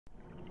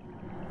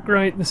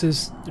Great, this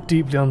is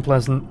deeply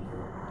unpleasant.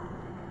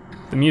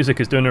 The music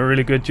is doing a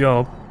really good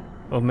job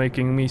of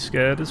making me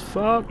scared as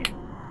fuck.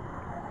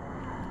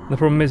 The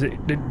problem is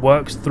it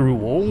works through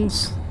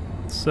walls,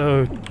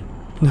 so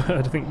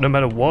I think no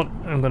matter what,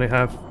 I'm gonna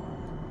have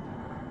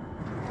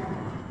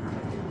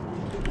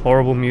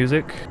horrible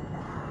music.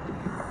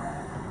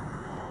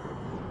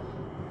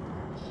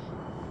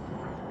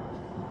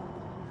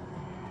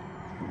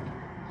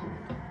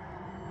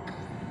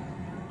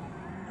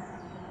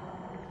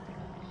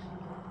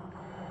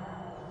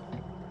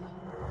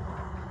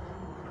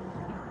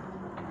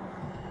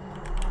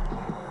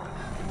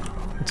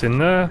 It's in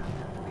there.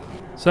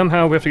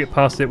 Somehow we have to get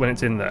past it when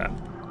it's in there.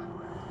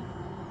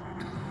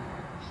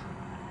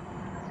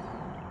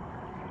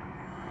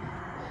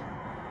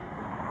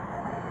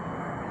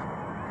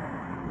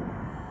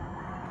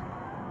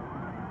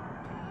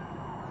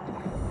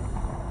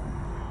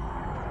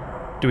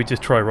 Do we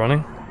just try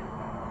running?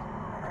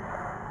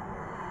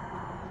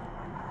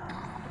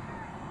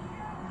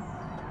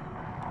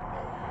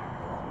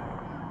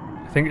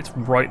 I think it's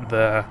right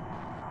there.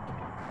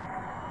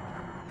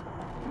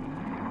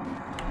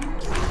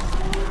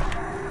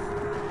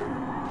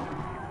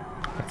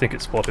 I think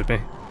it spotted me.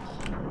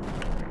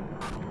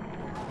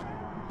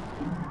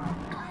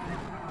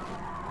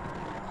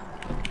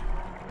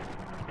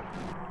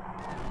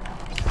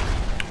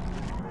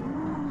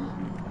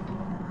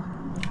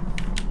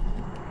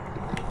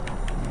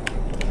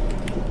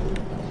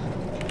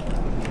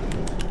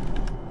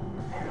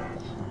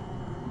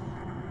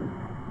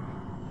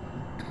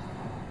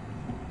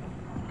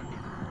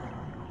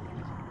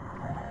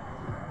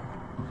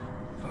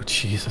 Oh,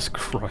 Jesus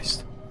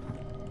Christ.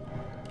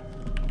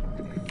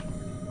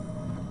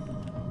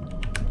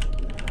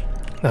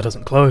 That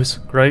doesn't close.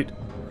 Great.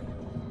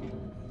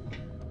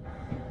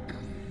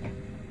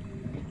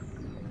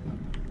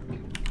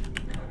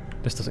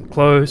 This doesn't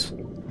close.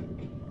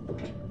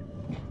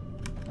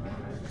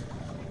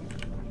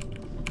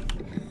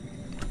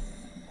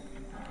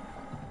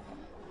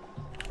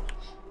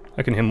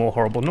 I can hear more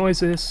horrible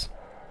noises.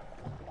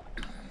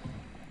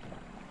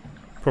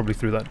 Probably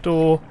through that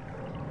door.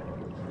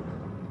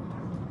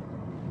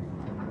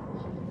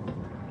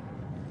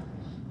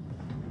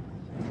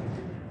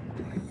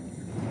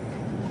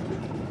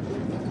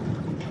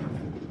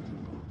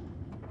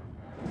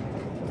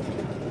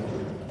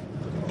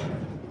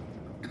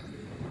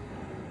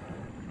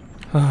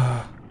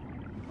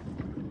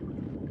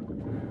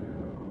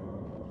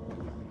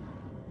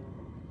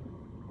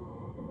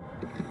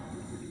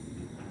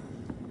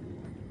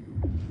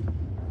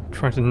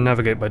 Trying to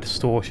navigate by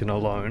distortion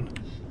alone.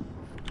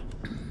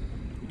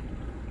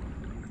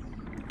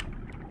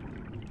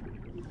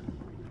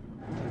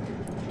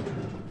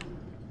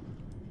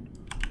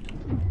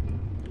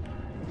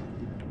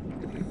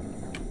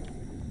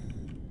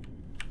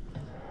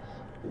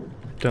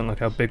 Don't like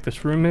how big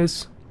this room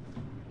is.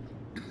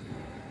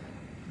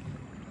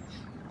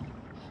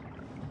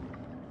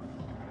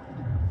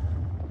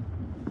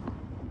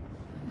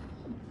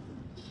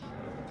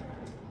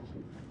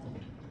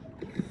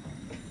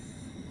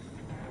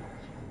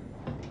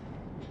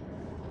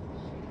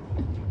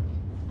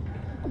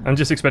 I'm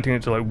just expecting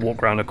it to like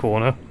walk around a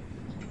corner.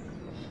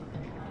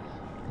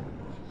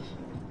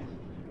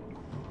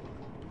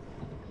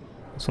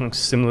 Something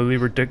similarly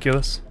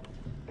ridiculous.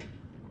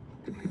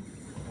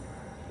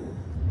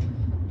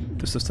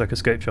 This looks like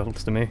escape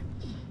shuttles to me.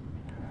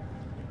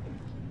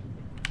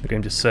 The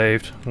game just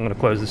saved. I'm gonna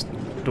close this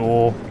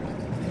door.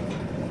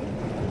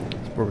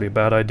 It's probably a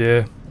bad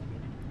idea.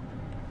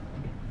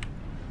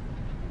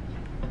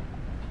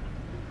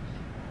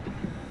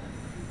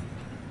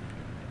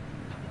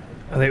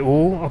 Are they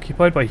all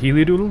occupied by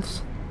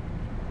Healy-doodles?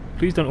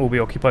 Please don't all be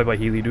occupied by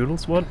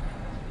Healy-doodles. What?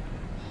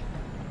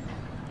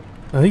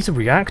 Are these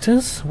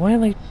reactors? Why are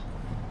they...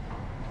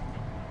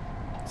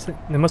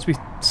 They must be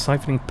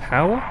siphoning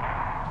power?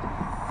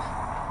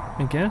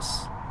 I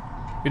guess?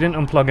 We didn't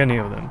unplug any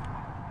of them.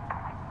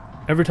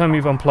 Every time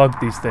we've unplugged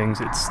these things,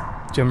 it's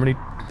generally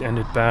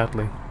ended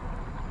badly.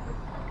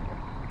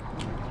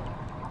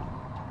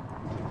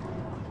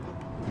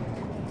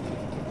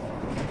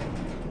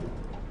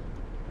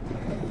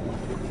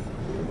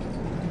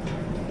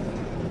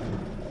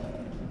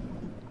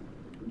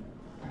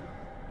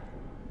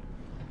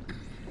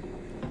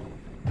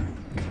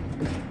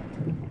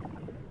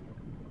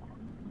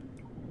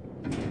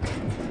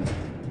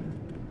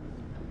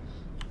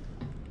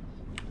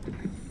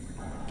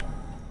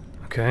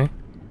 Okay.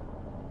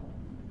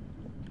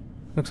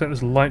 Looks like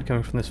there's light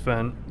coming from this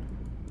vent.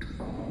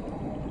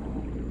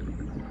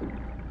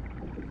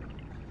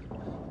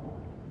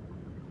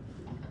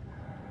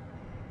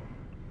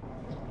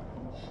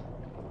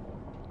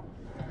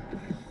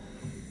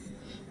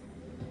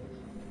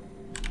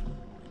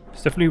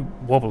 It's definitely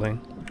wobbling.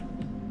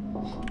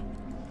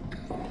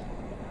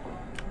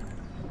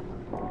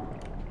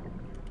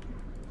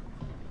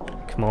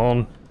 Come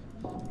on.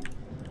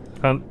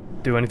 Can't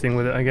do anything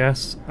with it, I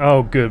guess.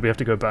 Oh, good, we have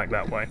to go back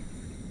that way.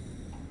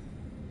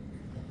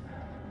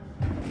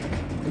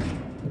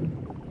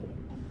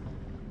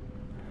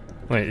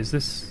 Wait, is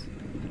this...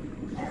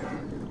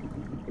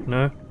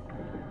 No?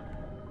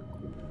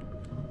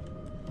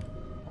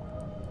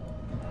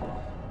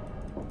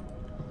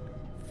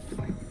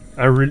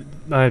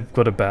 I've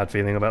got a bad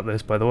feeling about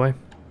this, by the way.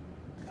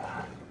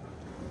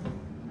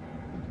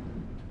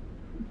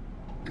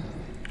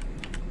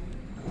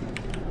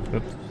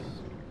 Oops.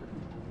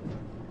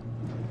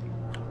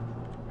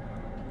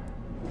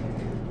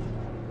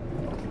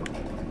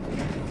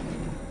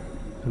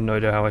 I have no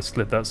idea how I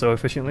slid that so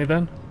efficiently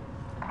then.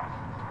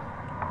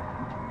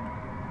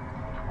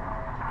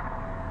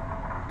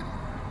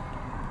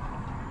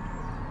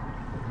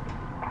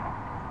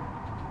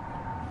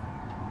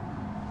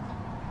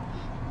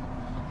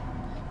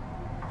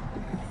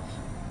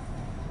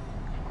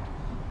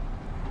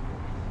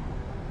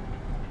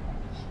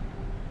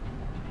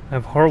 I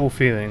have a horrible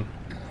feeling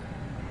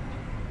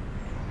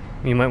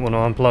you might want to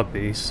unplug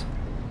these.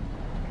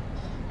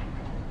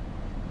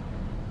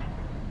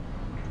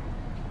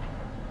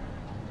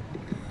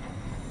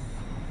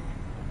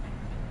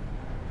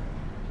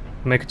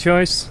 Make a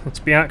choice. Let's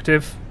be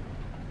active.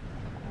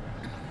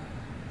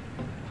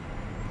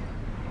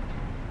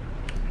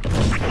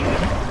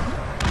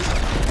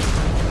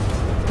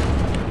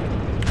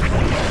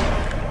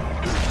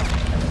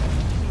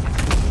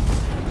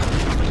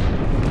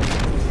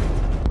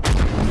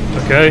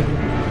 Okay.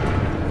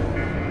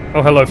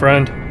 Oh, hello,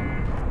 friend.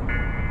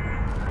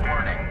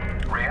 Warning.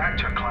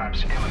 Reactor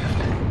collapse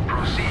imminent.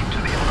 Proceed to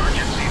the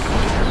emergency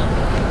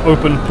doors.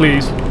 Open,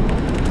 please.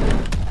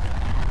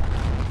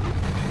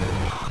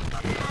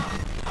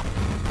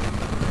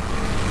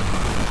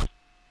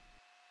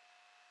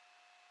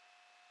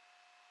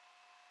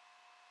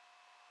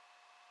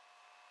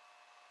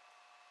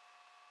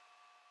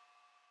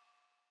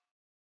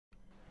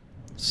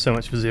 So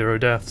much for 0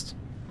 deaths.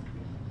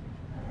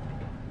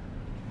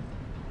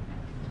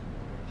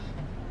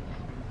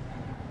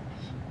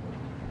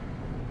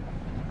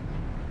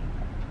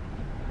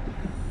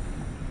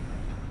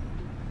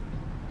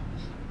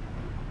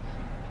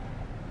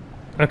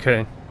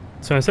 Okay,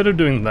 so instead of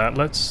doing that,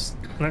 let's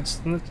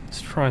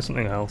try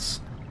something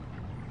else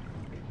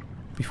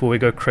before we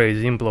go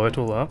crazy and blow it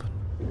all up.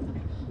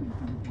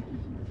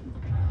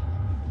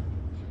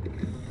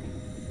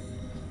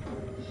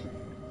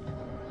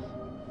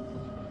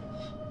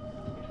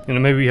 You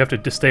know, maybe we have to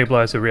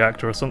destabilize the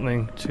reactor or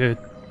something to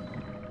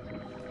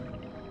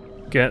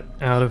get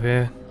out of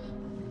here.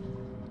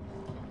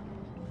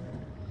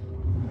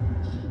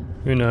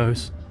 Who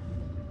knows?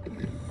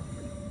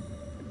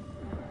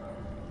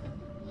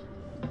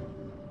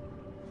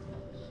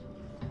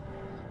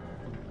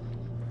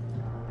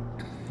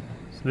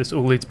 So this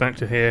all leads back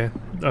to here.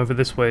 Over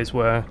this way is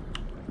where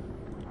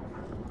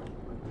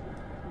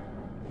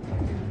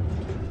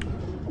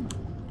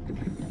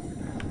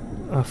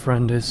our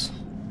friend is.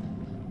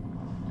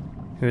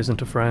 Who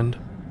isn't a friend?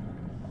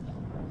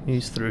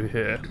 He's through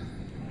here.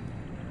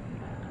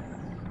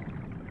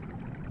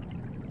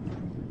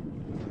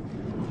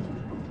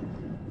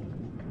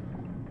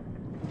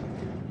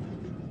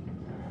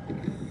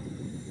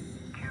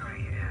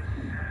 Curie is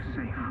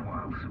safe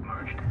while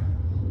submerged.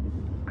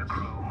 The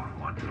crew,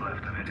 what's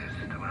left of it, is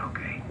doing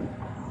okay.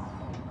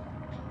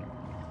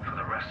 For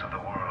the rest of the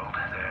world,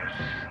 there's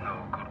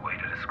no good way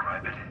to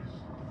describe it.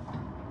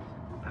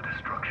 The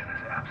destruction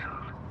is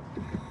absolute.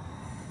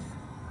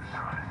 The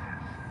surface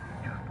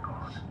is just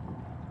gone.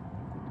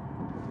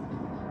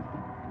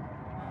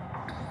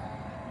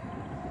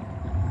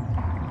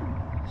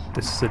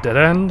 This is a dead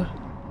end.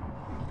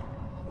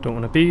 Don't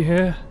want to be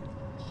here.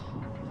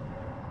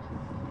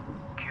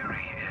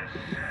 Curie is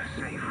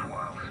safe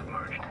while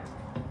submerged.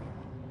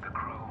 The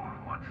crew,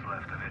 what's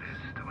left of it, is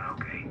doing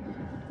okay.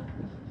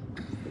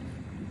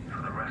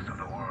 For the rest of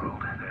the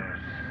world,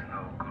 there's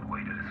no good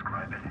way to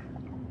describe it.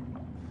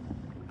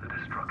 The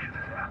destruction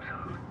is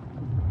absolute.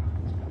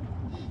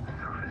 The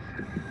surface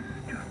is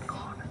just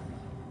gone.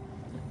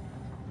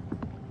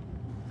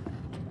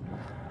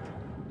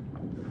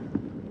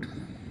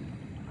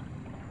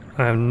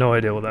 I have no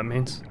idea what that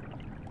means.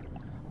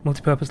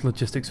 Multi-purpose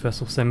logistics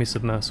vessel,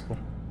 semi-submersible.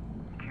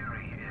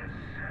 Curie is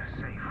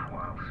safe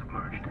while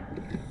submerged.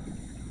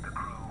 The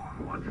crew,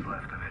 what's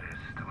left of it, is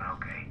doing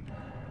okay.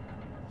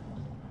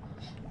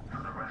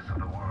 For the rest of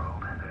the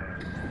world,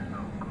 there's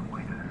no good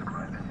way to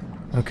describe it.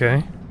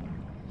 Okay.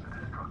 The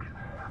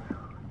destruction is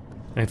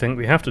absolute. I think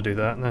we have to do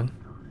that then.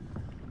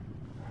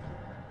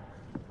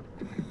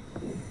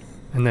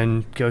 And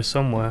then go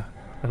somewhere,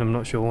 and I'm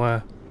not sure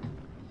where.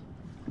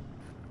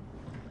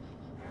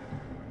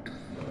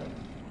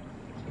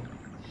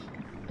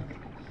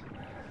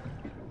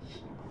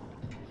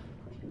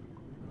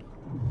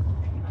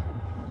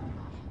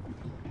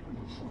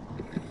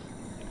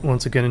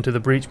 Once again into the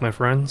breach, my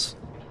friends.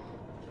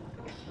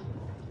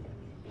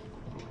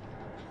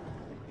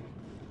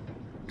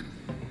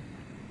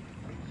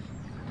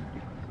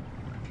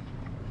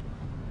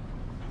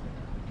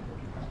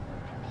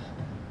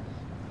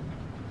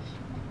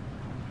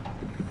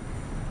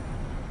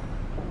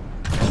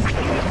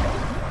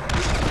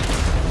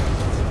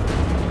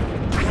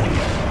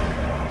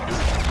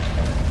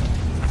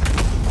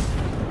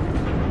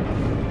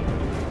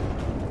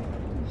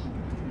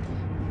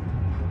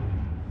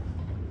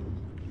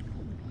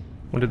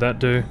 What did that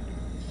do?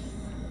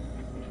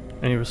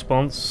 Any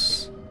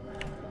response?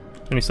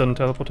 Any sudden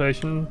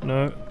teleportation?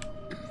 No.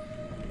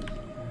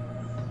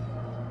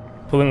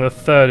 Pulling the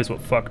third is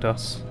what fucked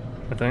us,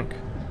 I think.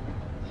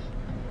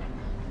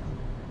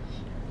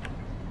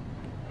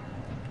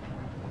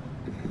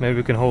 Maybe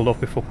we can hold off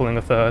before pulling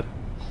a third.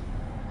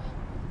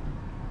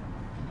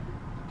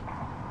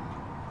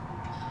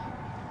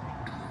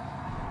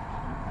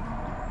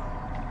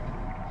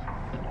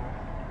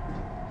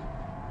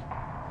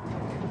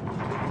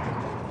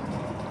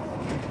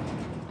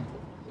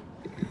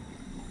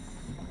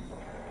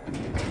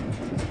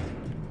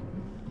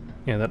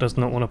 Yeah, that does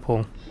not want to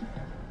pull.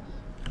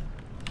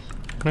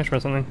 Can I try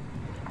something?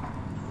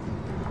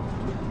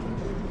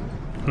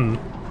 So I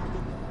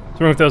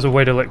wonder if there's a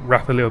way to like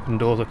rapidly open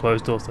doors or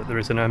close doors like there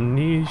is in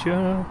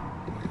Amnesia.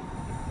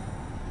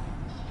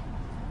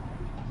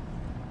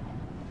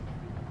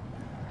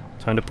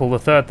 Time to pull the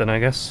third then, I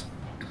guess.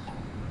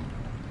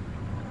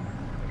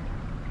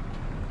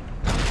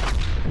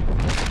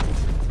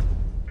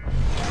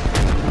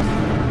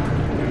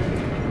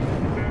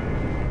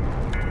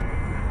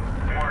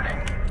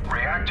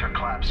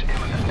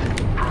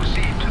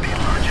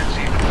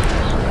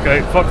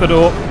 Okay, fuck the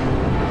door.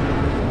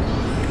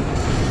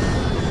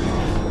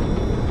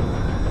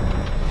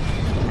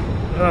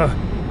 Ugh.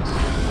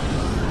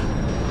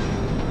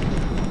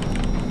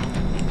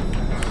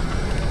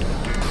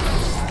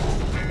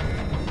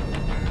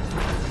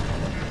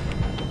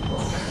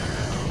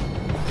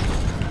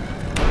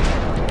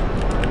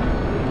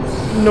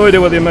 No idea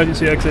what the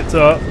emergency exits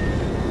are.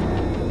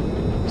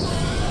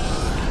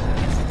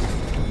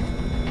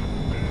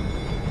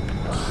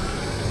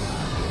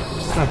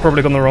 I've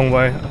probably gone the wrong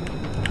way.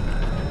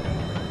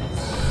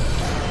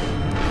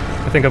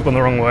 I think I've gone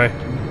the wrong way.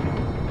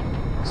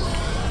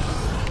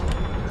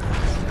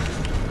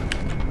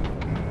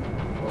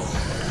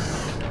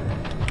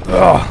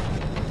 Ugh.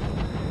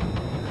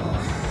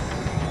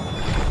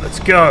 Let's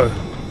go.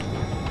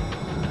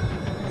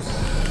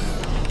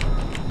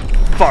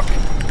 Fuck.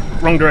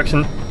 Wrong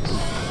direction.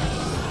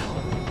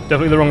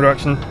 Definitely the wrong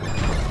direction.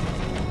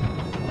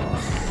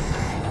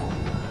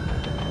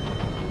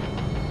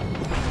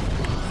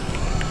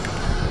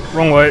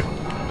 Wrong way.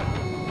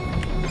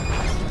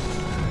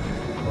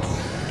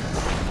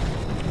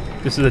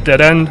 This is a dead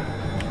end.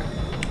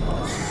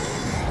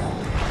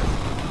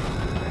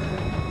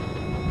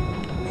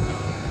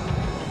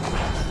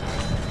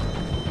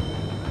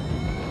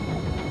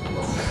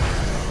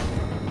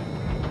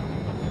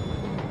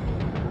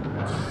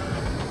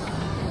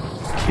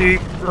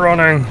 Keep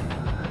running.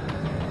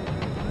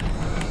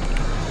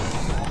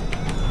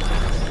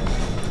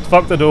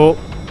 Fuck the door.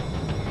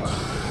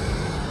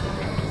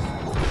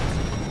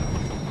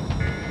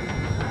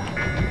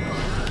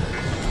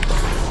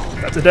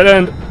 That's a dead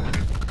end.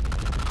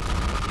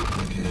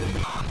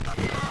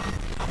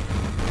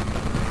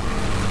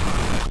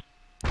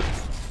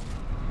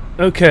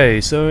 Okay,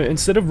 so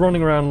instead of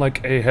running around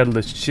like a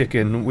headless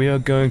chicken, we are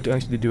going to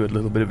actually do a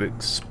little bit of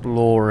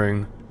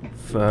exploring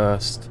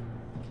first.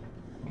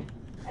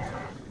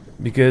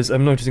 Because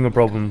I'm noticing a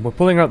problem. We're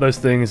pulling out those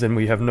things and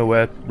we have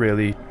nowhere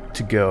really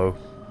to go.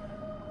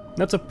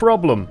 That's a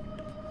problem.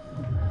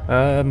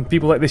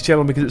 People like this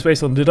channel because it's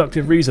based on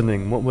deductive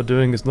reasoning. What we're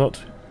doing is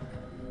not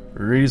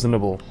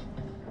reasonable.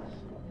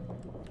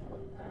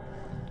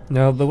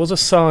 Now, there was a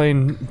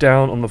sign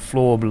down on the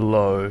floor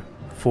below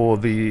for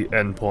the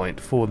endpoint,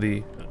 for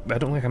the... I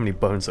don't know how many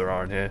bones there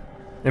are in here.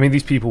 I mean,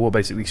 these people were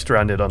basically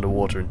stranded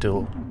underwater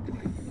until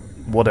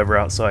whatever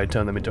outside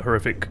turned them into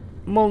horrific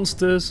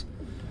monsters.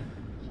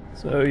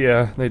 So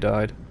yeah, they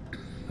died.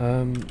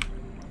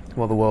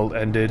 Well, the world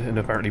ended and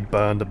apparently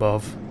burned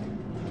above.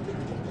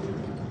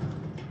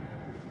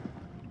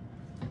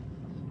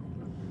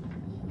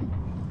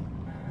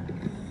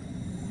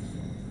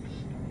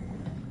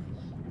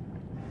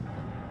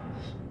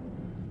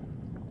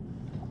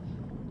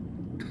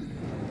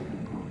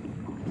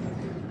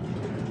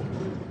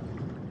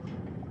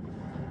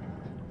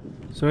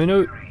 So I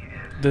know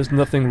there's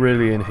nothing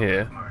really in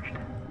here.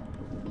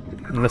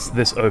 Unless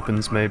this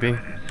opens, maybe.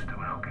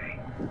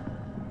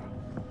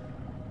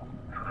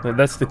 No,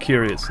 that's the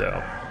curious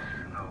cell.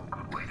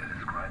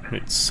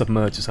 It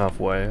submerges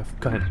halfway. I've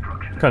kind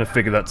of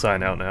figured that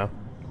sign out now.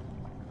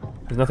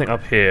 There's nothing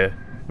up here,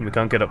 and we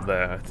can't get up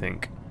there, I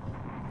think.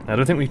 I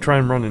don't think we try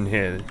and run in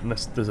here,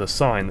 unless there's a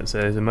sign that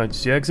says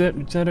emergency exit,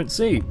 which I don't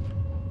see.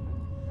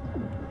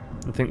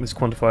 I think this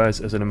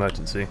quantifies as an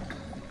emergency.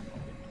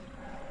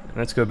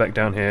 Let's go back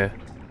down here.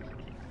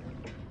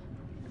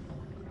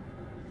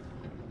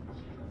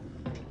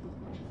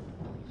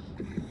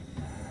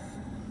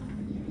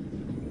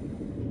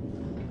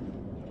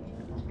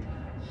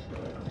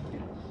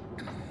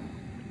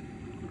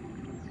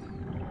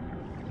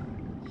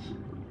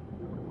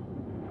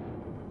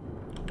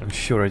 I'm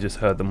sure I just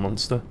heard the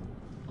monster.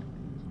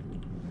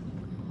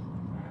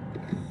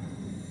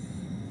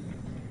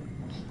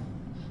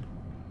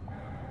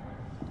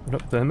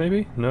 Up there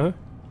maybe? No?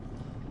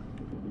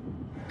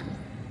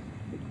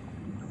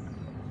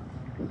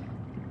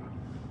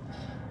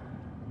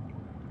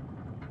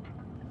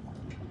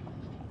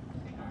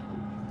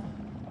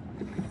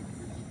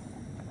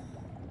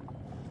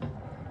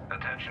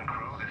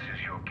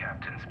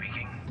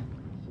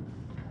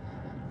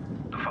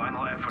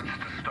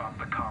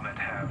 stop the comet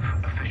have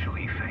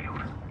officially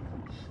failed.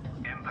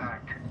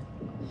 Impact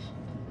is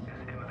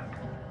imminent.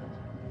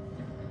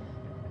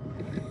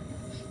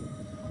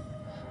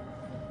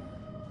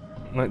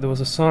 Like there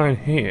was a sign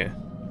here.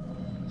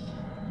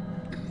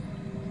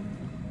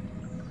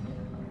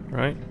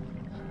 Right?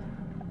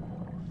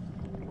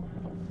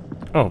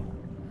 Oh.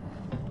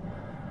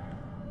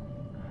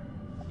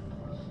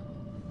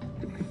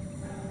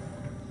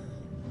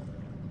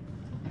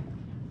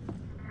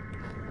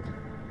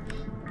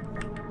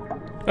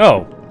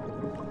 Oh.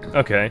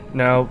 Okay,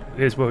 now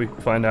here's where we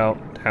find out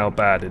how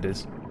bad it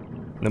is.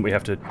 And then we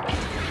have to...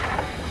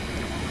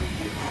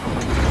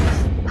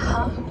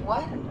 Huh?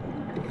 What?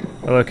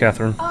 Hello,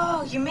 Catherine.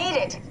 Oh, you made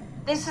it.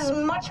 This is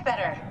much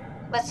better.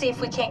 Let's see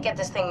if we can't get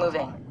this thing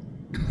moving.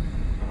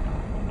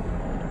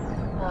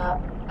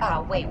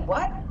 Wait,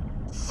 what?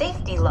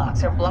 Safety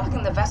locks are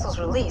blocking the vessel's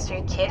release. Are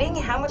you kidding?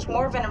 How much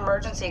more of an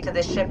emergency could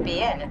this ship be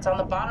in? It's on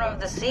the bottom of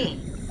the sea.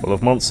 Full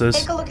of monsters.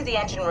 Take a look at the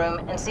engine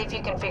room and see if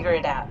you can figure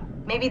it out.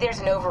 Maybe there's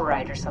an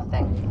override or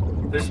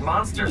something. There's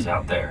monsters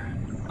out there,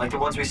 like the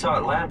ones we saw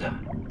at Lambda.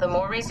 The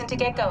more reason to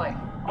get going.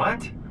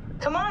 What?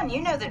 Come on,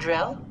 you know the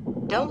drill.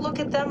 Don't look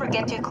at them or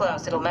get too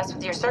close. It'll mess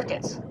with your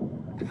circuits.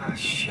 Oh,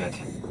 shit.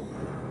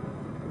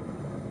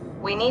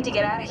 We need to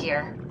get out of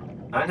here.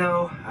 I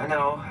know,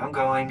 I'm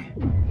going.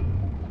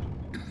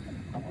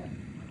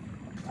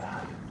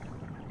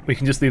 We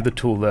can just leave the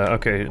tool there.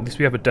 Okay, at least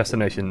we have a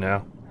destination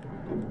now.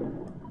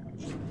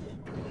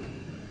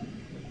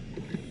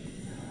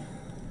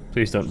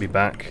 Please don't be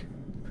back.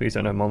 Please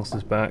don't have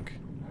monsters back.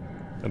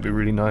 That'd be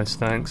really nice,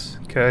 thanks.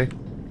 Okay.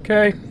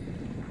 Okay.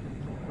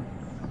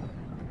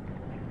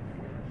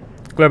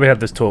 Glad we had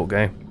this talk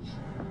game.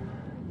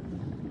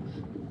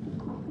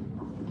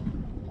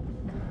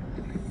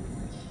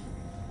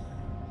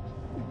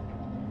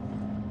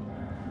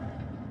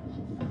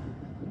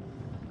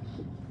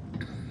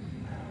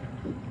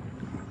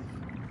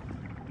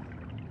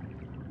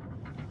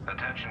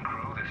 Attention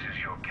crew, this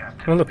is your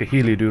captain. Oh look, a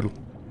Healy Doodle.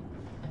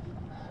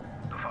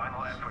 The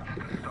final efforts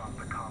to stop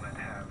the comet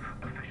have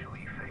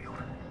officially failed.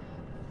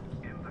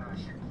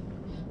 Impact.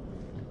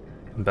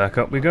 And back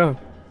up we go.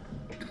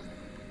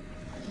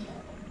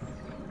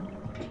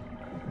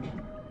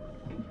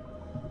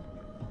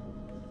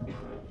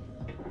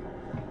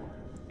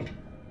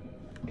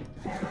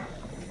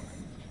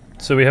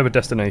 So we have a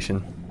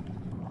destination.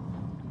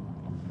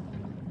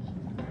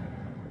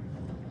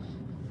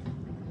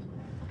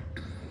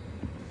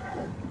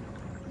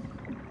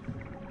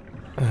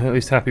 At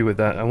least happy with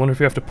that. I wonder if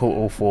we have to pull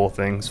all 4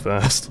 things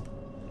first.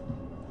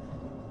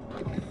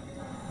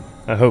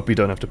 I hope we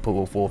don't have to pull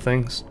all 4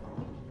 things.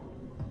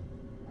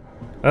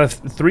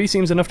 3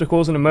 seems enough to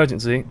cause an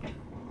emergency.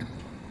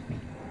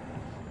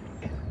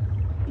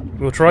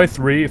 We'll try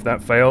 3. If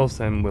that fails,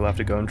 then we'll have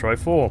to go and try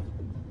 4.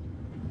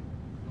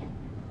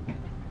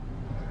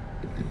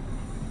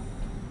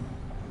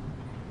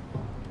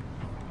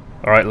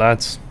 Alright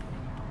lads,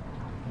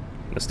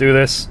 let's do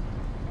this.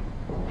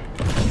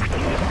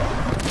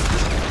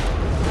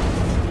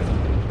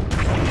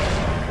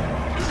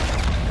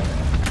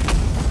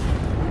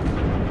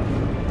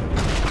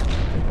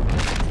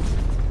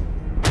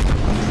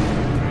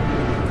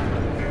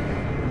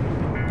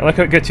 I like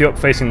how it gets you up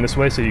facing this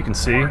way so you can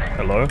see.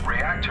 Hello.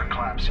 Reactor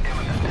collapse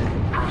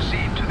imminent.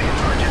 Proceed to the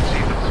emergency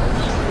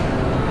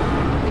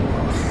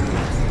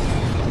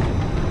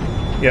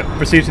vessels. Yep,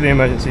 proceed to the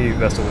emergency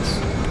vessels.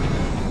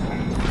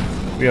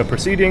 We are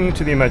proceeding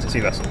to the emergency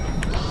vessel.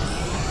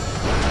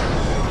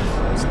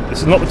 This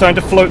is not the time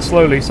to float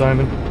slowly,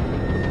 Simon.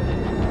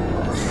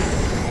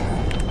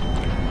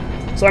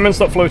 Simon,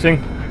 stop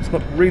floating. It's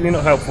not really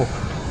not helpful.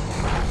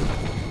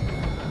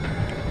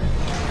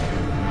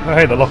 Oh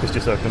hey, the lock is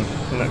just open.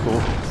 Isn't that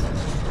cool?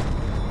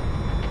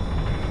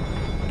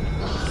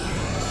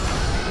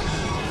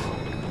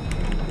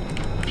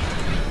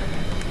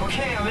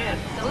 Okay, I'm in.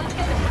 So let's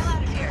get the hell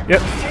out of here.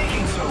 Yep. It's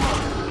taking so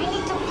long. We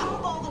need to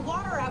pump all the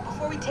water out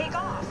before we take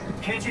off.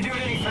 Can't you do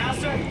it any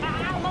faster?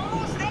 I'm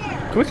almost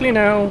there. Quickly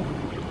now.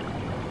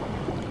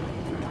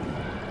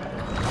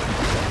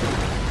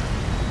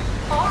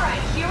 All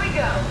right, here we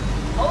go.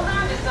 Hold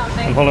on to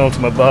something. I'm holding on to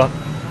my butt.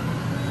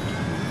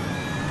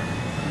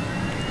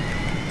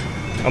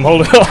 I'm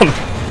holding on.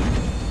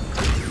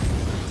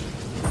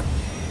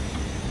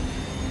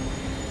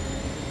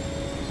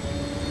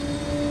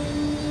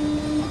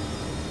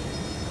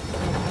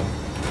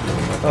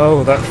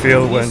 Oh, that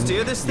feel Can you when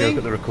steer this you thing? look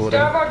at the recording.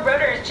 Starboard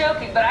rudder is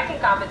choking, but I can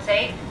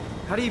compensate.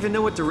 How do you even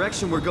know what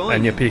direction we're going?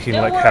 And you're peeking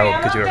Don't like worry, hell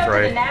I'm because you're hooked up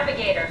to the afraid.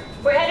 navigator.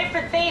 We're headed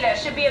for Theta.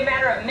 Should be a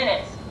matter of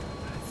minutes.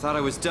 Thought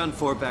I was done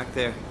for back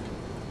there.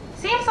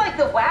 Seems like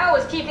the WOW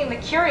is keeping the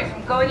Curie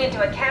from going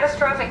into a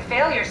catastrophic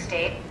failure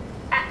state.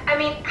 I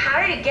mean, how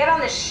did it get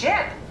on the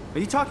ship? Are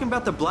you talking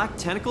about the black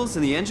tentacles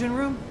in the engine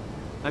room?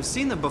 I've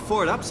seen them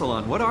before at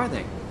Upsilon. What are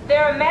they?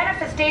 They're a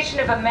manifestation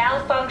of a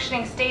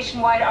malfunctioning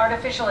station-wide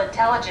artificial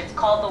intelligence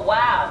called the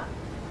WOW.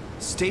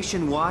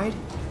 Station-wide?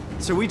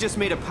 So we just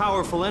made a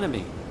powerful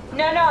enemy.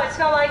 No, it's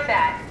not like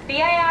that. The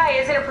AI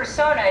isn't a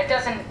persona. It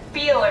doesn't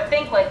feel or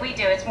think like we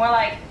do. It's more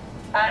like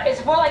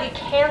It's more like a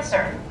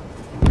cancer.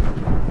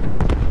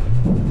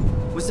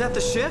 Was that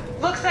the ship?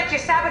 Looks like your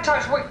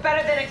sabotage worked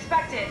better than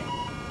expected.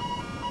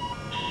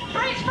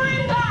 Brace for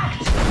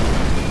impact!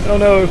 Oh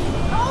no!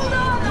 Hold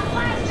on, the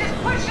blast just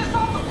pushed us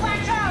off the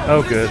plateau! Oh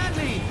What does good. that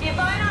mean? If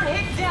I don't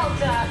hit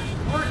Delta,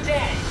 we're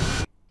dead.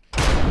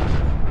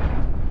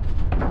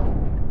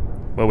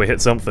 Well, we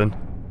hit something.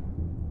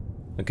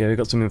 Okay, we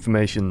got some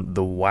information.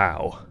 The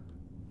WoW.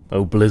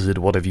 Oh Blizzard,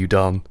 what have you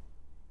done?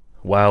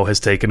 WoW has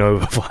taken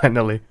over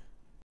finally.